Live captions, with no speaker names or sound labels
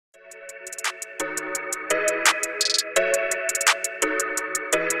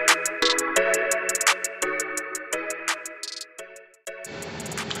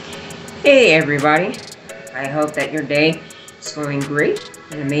Hey everybody, I hope that your day is going great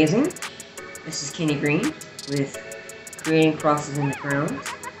and amazing. This is Kenny Green with Creating Crosses in the Crowns,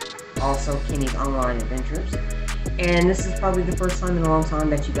 also Kenny's Online Adventures. And this is probably the first time in a long time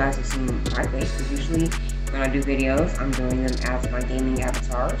that you guys have seen my face, because usually when I do videos, I'm doing them as my gaming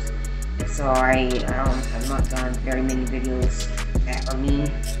avatars. So I have not done very many videos that are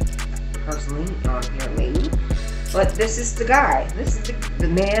me personally on here lately. But this is the guy. This is the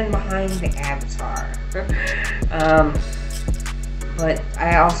man behind the avatar. But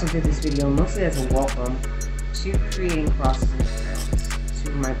I also did this video mostly as a welcome to Creating Crosses in the Crowns,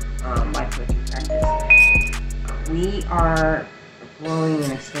 to my life coaching practice. We are growing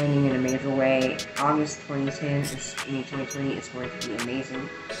and expanding in a major way. August 2020 is going to be amazing.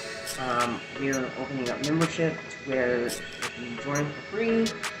 We're opening up membership to where if you join for free,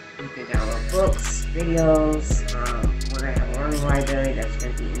 you can download books, videos. We're going to have a learning library that's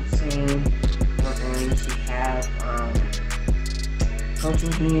going to be insane. We're going to have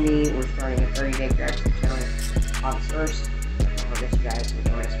coaching community. We're starting a 30-day gratitude challenge August 1st. I hope that you guys will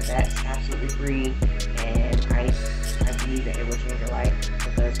join us for that. It's absolutely free, and I believe that it will change your life,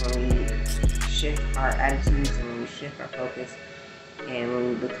 because when we shift our attitudes and when we shift our focus and when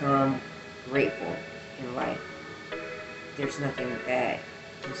we become grateful in life, there's nothing that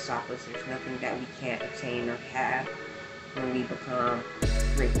can stop us. There's nothing that we can't attain or have when we become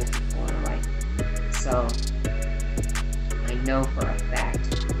grateful people in life. So I know for a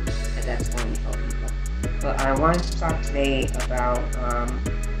fact that that's going to help people. But I wanted to talk today about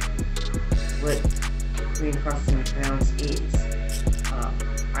what Creating Crosses in the Crowns is.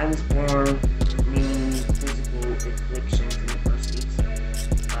 I was born with many physical afflictions and adversities.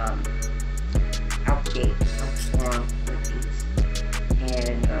 Out the gate, I was born with these.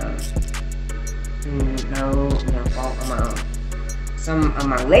 And no fault of my own. Some of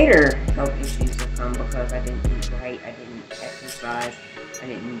my later health issues have come because I didn't eat right, I didn't exercise, I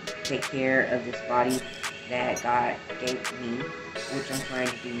didn't take care of this body that God gave to me, which I'm trying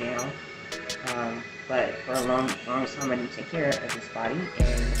to do now. But for a long time I didn't take care of this body, and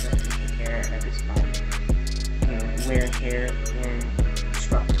if I didn't take care of this body, wear and tear and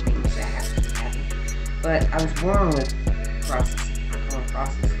destructive things that have to happen. But I was born with crosses. I call them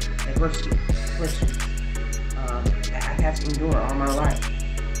crosses, adversity, afflictions, that I've had to endure all my life.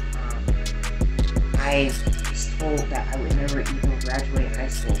 I was told that I would never even graduate high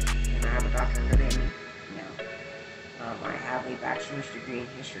school, and I have a doctorate degree now. I have a bachelor's degree in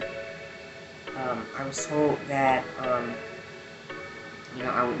history. I was told that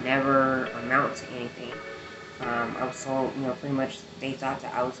I would never amount to anything. I was told, pretty much they thought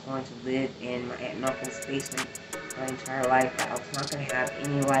that I was going to live in my aunt and uncle's basement my entire life, that I was not going to have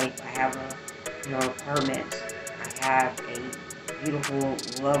any life. I have a, apartment. I have a beautiful,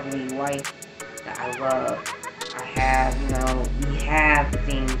 lovely wife that I love. I have, we have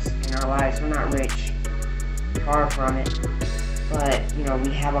things in our lives. We're not rich, far from it, but,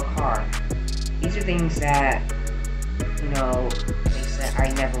 we have a car. These are things that, they said I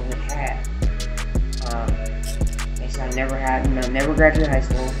never would have. They said I never had, never graduated high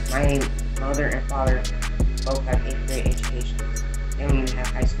school. My mother and father both have 8th grade educations. They don't even have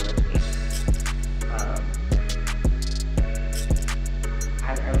high school education. I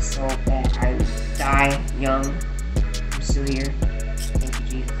was told that I would die young. I'm still here. Thank you,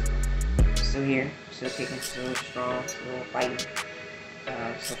 Jesus. I'm still here. Still kicking, still strong, still fighting.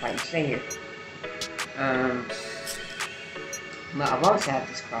 Still fighting to stay here. But I've always had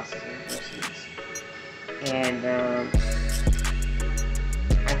these crosses and adversities. And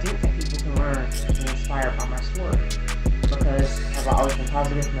I think that people can learn and be inspired by my story. Because have I always been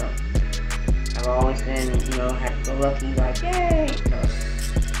positive? No. I've always been, happy-go-lucky, like, yay! No.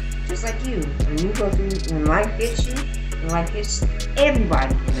 Just like you. When you go through, when life hits you, when life hits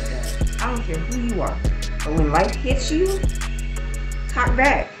everybody in the gut. I don't care who you are. But when life hits you, talk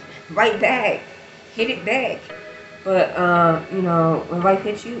back. Fight back. Hit it back. But, when life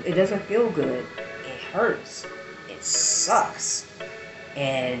hits you, it doesn't feel good. It hurts. It sucks.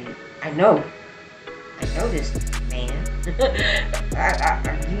 And I know this, man. You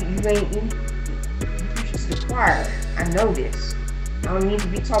preach the choir. I know this. I don't need to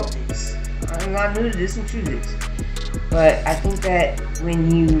be taught this. I'm not new to this and to this. But I think that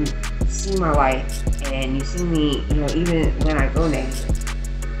when you see my life and you see me, even when I go negative,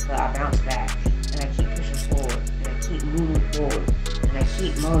 but I bounce back and I keep pushing forward and I keep moving forward and I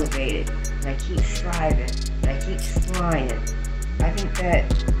keep motivated and I keep striving and I keep trying, I think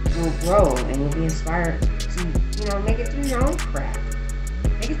that you'll grow and you'll be inspired to, make it through your own crap.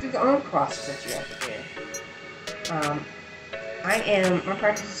 Make it through the own crosses that you have to bear. my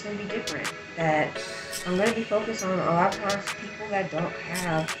practice is going to be different. That I'm going to be focused on a lot of times people that don't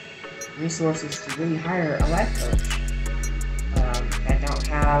have resources to really hire a life coach. That don't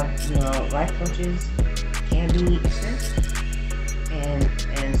have, you know, life coaches can be expensive.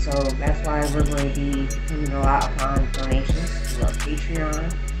 And so that's why we're going to be depending a lot upon donations to our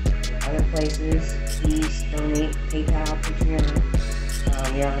Patreon and other places. Please donate, PayPal,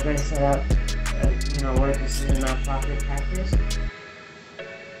 Patreon. We are going to set up, you know, where this is a nonprofit practice.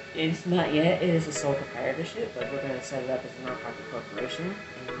 It's not yet. It is a sole proprietorship, but we're going to set it up as a nonprofit corporation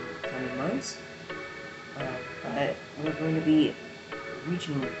in the coming months. But we're going to be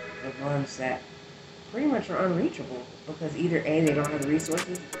reaching the ones that pretty much are unreachable because either A, they don't have the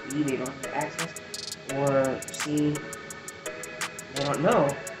resources, B, they don't have the access, or C, they don't know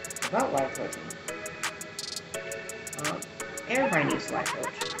about life coaching. Everybody needs a life coach.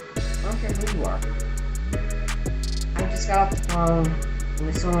 I don't care who you are. I just got off the phone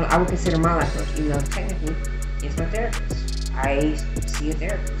with someone I would consider my life coach, even though technically it's my therapist. I see a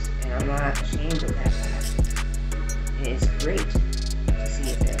therapist, and I'm not ashamed of that fact. It's great to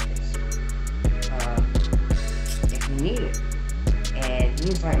see a therapist. If you need it. And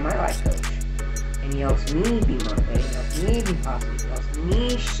he's like my life coach. And he helps me be motivated, he helps me be positive, he helps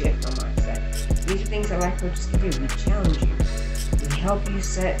me shift my mindset. These are things that life coaches can do. We challenge you. We help you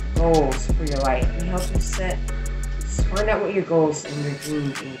set goals for your life. We help you find out what your goals and your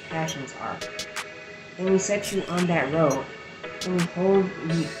dreams and your passions are. Then we set you on that road. And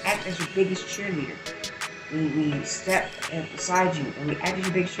we act as your biggest cheerleader. We step beside you and we act as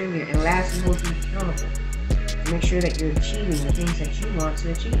your biggest cheerleader, and lastly, hold you accountable. Make sure that you're achieving the things that you want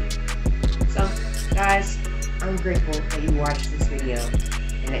to achieve. So, guys, I'm grateful that you watched this video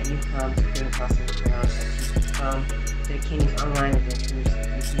and that you've come to Creating Crossing Grounds, that you've come to the Kenny's Online Adventures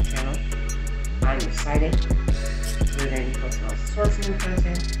YouTube channel. I'm excited. We're going to be posting all sorts of new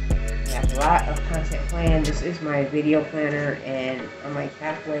content. We have a lot of content planned. This is my video planner, and I'm like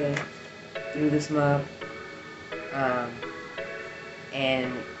halfway through this month.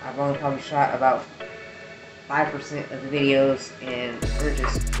 And I've only probably shot about 5% of the videos, and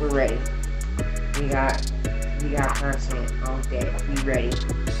we're ready. We got content all day. Be ready.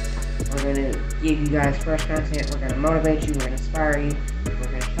 We're gonna give you guys fresh content. We're gonna motivate you. We're gonna inspire you. We're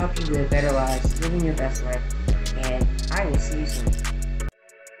gonna help you live better lives, living your best life. And I will see you soon.